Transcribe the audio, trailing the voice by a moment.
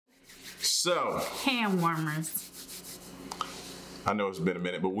So, hand warmers. I know it's been a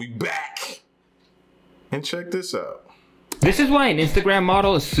minute, but we back. And check this out. This is why an Instagram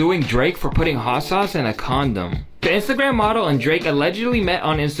model is suing Drake for putting hot sauce in a condom. The Instagram model and Drake allegedly met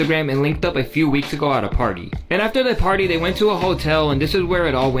on Instagram and linked up a few weeks ago at a party. And after the party, they went to a hotel, and this is where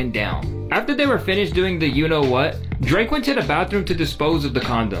it all went down. After they were finished doing the you-know-what, Drake went to the bathroom to dispose of the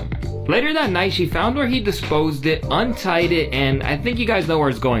condom. Later that night, she found where he disposed it, untied it, and I think you guys know where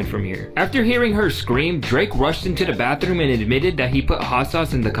it's going from here. After hearing her scream, Drake rushed into the bathroom and admitted that he put hot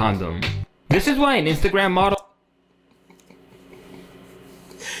sauce in the condom. This is why an Instagram model...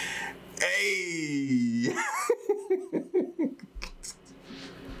 Hey!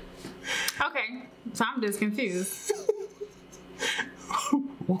 Okay, so I'm just confused.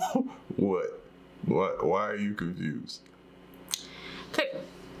 What? Why are you confused?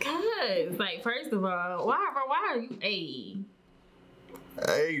 Cause, like, first of all, why are you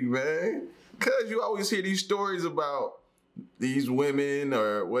Hey, man. Cause you always hear these stories about these women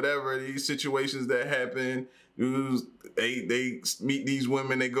or whatever, these situations that happen. They meet these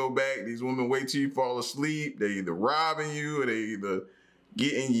women, they go back. These women wait till you fall asleep. They either robbing you or they either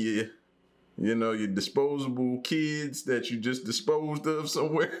getting your disposable kids that you just disposed of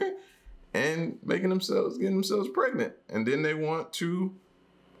somewhere and getting themselves pregnant. And then they want to,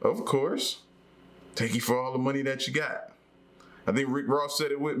 of course, take you for all the money that you got. I think Rick Ross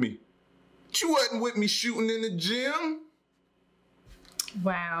said it with me. But you wasn't with me shooting in the gym.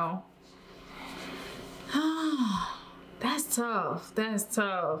 Wow. That's tough. That's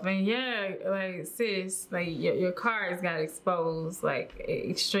tough. And yeah, like, sis, like, your cards got exposed, like,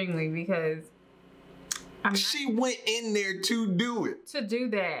 extremely, because she went in there to do it. To do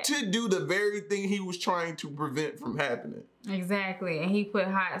that. To do the very thing he was trying to prevent from happening. Exactly. And he put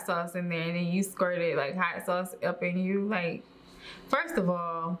hot sauce in there, and then you squirted, like, hot sauce up in you. Like, first of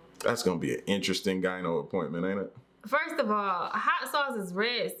all... That's going to be an interesting gyno appointment, ain't it? First of all, hot sauce is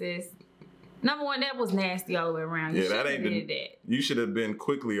red, sis. Number one, that was nasty all the way around. You that ain't that. You should have been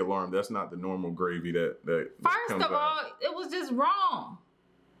quickly alarmed. That's not the normal gravy that First of all, it was just wrong.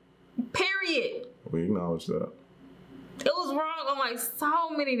 Period. We acknowledge that. It was wrong on, like, so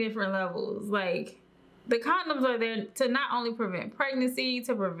many different levels. Like, the condoms are there to not only prevent pregnancy,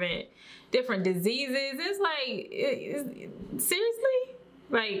 to prevent different diseases. It's like, seriously?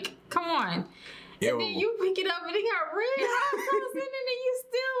 Like, come on. Yo. And then you pick it up and it got red hot sauce in it, and you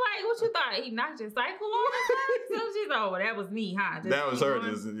still like, what you thought? He knocked your cycle on or something? So she's like, oh, that was me, huh? That was her.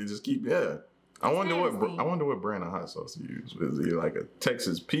 Just keep, yeah. I wonder what brand of hot sauce you use. Is it like a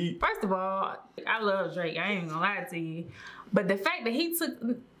Texas Pete? First of all, I love Drake. I ain't gonna lie to you. But the fact that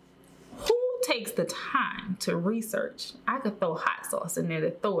who takes the time to research? I could throw hot sauce in there to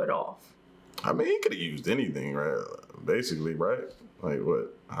throw it off. I mean, he could have used anything, right? Basically, right? Like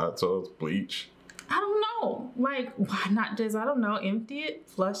what? Hot sauce, bleach. I don't know. Like, why not just, I don't know, empty it,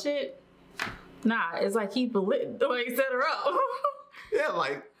 flush it? Nah, it's like he set her up. Yeah,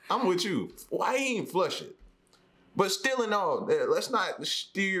 like, I'm with you. Why he ain't flush it? But still in all, let's not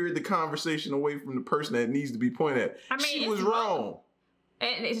steer the conversation away from the person that needs to be pointed at. I mean, she was wrong.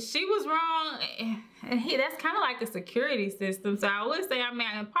 And she was wrong. And that's kind of like a security system. So I would say, I mean,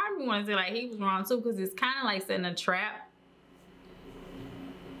 part of me wants to say, like, he was wrong too, because it's kind of like setting a trap.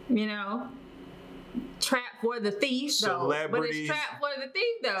 You know? Trap for the thief, though. But it's trap for the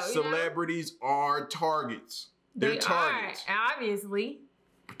thief, though. Celebrities are targets. They're targets. Are, obviously.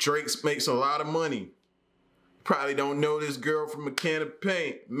 Drake makes a lot of money. Probably don't know this girl from a can of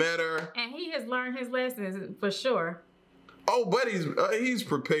paint. Met her. And he has learned his lessons for sure. Oh, but he's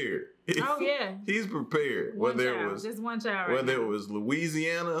prepared. Oh yeah. He's prepared. Just one child. Whether it was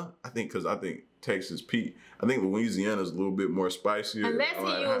Louisiana, I think Texas Pete. I think Louisiana's a little bit more spicier. Unless he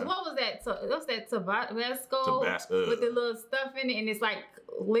used, what was that? What's that Tabasco? With the little stuff in it, and it's like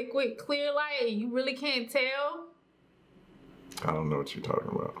liquid clear light, and you really can't tell. I don't know what you're talking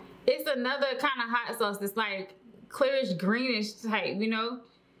about. It's another kind of hot sauce that's like clearish greenish type, you know?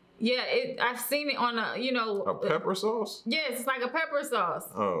 Yeah, I've seen it on a pepper sauce? Yes, it's like a pepper sauce.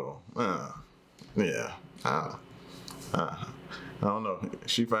 Oh, yeah. I don't know.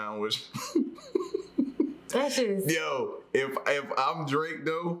 She found which. That's just. Yo, if I'm Drake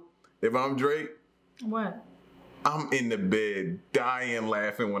though, What? I'm in the bed dying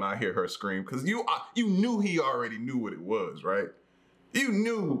laughing when I hear her scream, because you knew he already knew what it was, right? You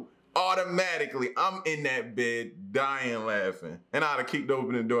knew automatically. I'm in that bed dying laughing, and I'd have kicked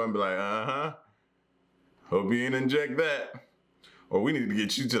open the door and be like, hope you ain't inject that, or we need to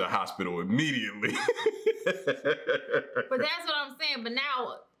get you to the hospital immediately. But that's what I'm saying. But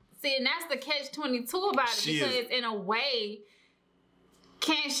now, see, and that's the catch-22 about it, because in a way,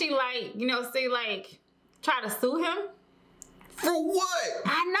 can't she like, you know, say like try to sue him? For what?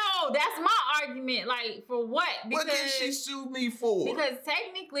 I know, that's my argument. Like, for what? What can she sue me for? Because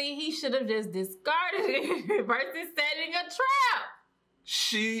technically he should have just discarded it versus setting a trap.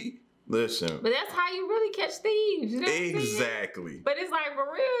 Listen. But that's how you really catch thieves. You know exactly. But it's like, for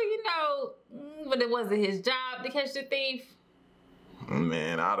real, you know, but it wasn't his job to catch the thief.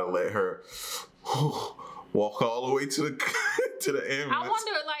 Man, I'd have let her walk all the way to the to the ambulance. I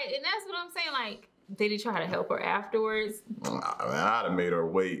wonder, like, and that's what I'm saying, like, did he try to help her afterwards? I'd have made her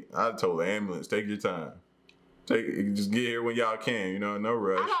wait. I'd have told the ambulance, take your time. Just get here when y'all can, you know, no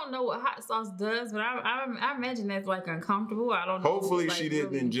rush. I don't know what hot sauce does, but I imagine that's like uncomfortable. I don't know. Hopefully like, she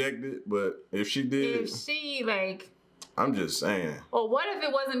didn't inject it, but if she did. If she like. I'm just saying. Or what if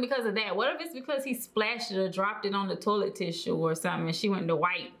it wasn't because of that? What if it's because he splashed it or dropped it on the toilet tissue or something and she went to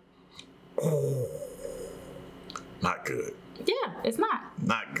wipe? Not good. Yeah, it's not.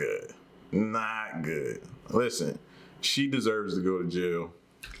 Not good. Not good. Listen, she deserves to go to jail.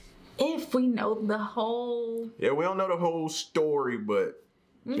 If we know the whole... Yeah, we don't know the whole story, but...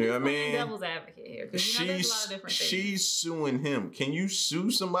 You know what I mean? Devil's advocate here. Because you know, there's a lot of different things. She's suing him. Can you sue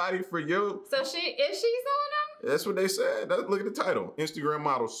somebody for your... So is she suing him? That's what they said. Look at the title. Instagram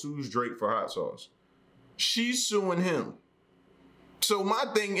model sues Drake for hot sauce. She's suing him. So my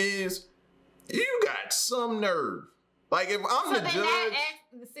thing is, you got some nerve. Like, if I'm the judge...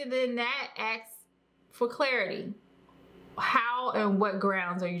 Then that asks for clarity. How and what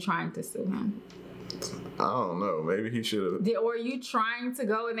grounds are you trying to sue him? I don't know. Maybe he should have. Or are you trying to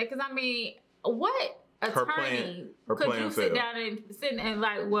go in there? Because I mean, what attorney could you sit down and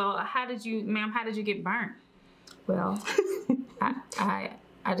like, well, how did you get burnt? Well, I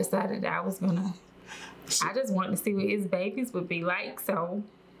decided that I was gonna. I just wanted to see what his babies would be like. So,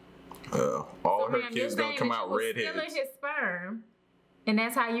 all her kids gonna come out redheads. Stealing his sperm, and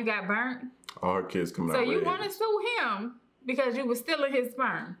that's how you got burnt. All her kids coming out redheads. So you want to sue him because you were stealing his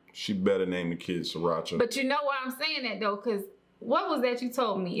sperm? She better name the kid Sriracha. But you know why I'm saying that though, because what was that you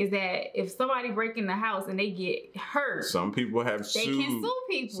told me is that if somebody break in the house and they get hurt, some people have they can sue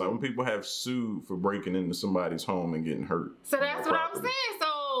people. Some people have sued for breaking into somebody's home and getting hurt. So that's what I'm saying.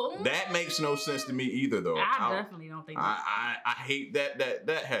 So that makes no sense to me either, though. I definitely don't think that. I hate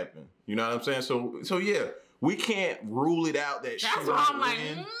that happened. You know what I'm saying? So yeah, we can't rule it out that that's she why I'm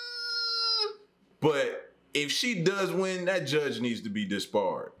win. like, But if she does win, that judge needs to be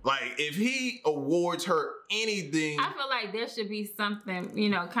disbarred. Like, if he awards her anything... I feel like there should be something, you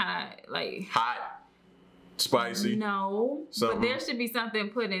know, kind of like... Hot? Spicy? No. Something. But there should be something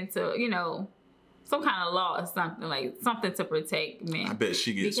put into, you know, some kind of law or something, like something to protect men. I bet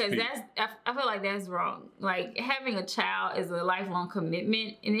she gets Because I feel like that's wrong. Like, having a child is a lifelong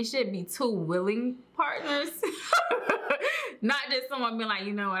commitment, and it should be two willing partners. Not just someone being like,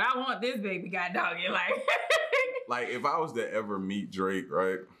 you know what, I want this baby, god dog. You're like, if I was to ever meet Drake,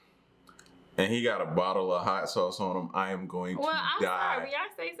 right, and he got a bottle of hot sauce on him, I am going to die. Sorry,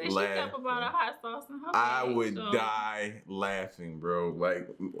 Beyonce said she kept a bottle of hot sauce in her I bag, would die laughing, bro. Like,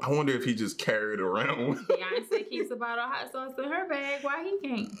 I wonder if he just carried it around. Beyonce keeps a bottle of hot sauce in her bag. Why he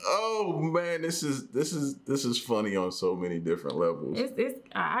can't? Oh man, this is funny on so many different levels.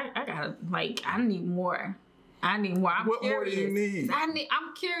 I gotta, like, I need more. I'm curious. What more do you need? I'm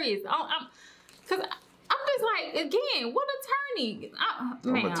curious. Cause I'm just like, again, what attorney?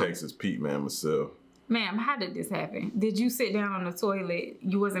 I'm a Texas Pete, man, myself. Ma'am, how did this happen? Did you sit down on the toilet?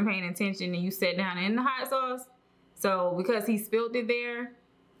 You wasn't paying attention and you sat down in the hot sauce? So because he spilled it there,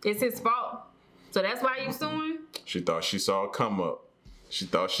 it's his fault. So that's why you suing? She thought she saw a come up. She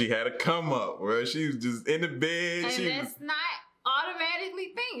thought she had a come up, where she was just in the bed. And that's not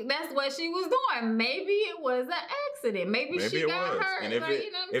automatically think that's what she was doing. Maybe it was an accident. Maybe she got hurt. And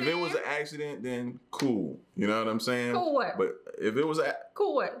if it was an accident, then cool. You know what I'm saying? Cool what? But if it was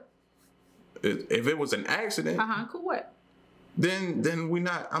cool what? If it was an accident, cool what? Then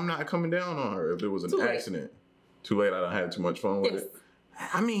I'm not coming down on her. If it was an accident, too late. I don't have too much fun with it.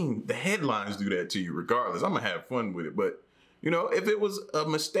 I mean, the headlines do that to you regardless. I'm gonna have fun with it, but you know, if it was a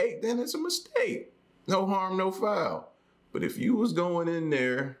mistake, then it's a mistake. No harm, no foul. But if you was going in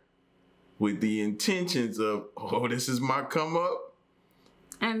there with the intentions of, oh, this is my come up.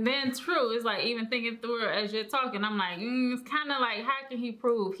 And then true, it's like even thinking through it as you're talking, I'm like, it's kind of like, how can he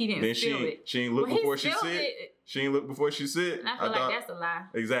prove he didn't steal it? She ain't look before she said. She ain't look before she said. And I feel like that's a lie.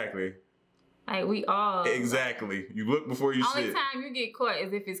 Exactly. Like we all. Exactly. You look before you sit. Only time you get caught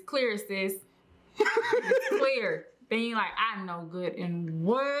is if it's clear, sis. It's clear. Then you're like, I know good and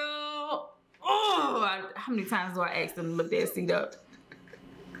well. How many times do I ask them to look their seat up?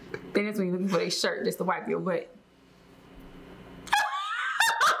 Then that's when you're looking for their shirt just to wipe your butt.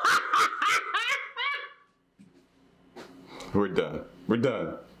 We're done. We're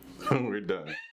done. We're done.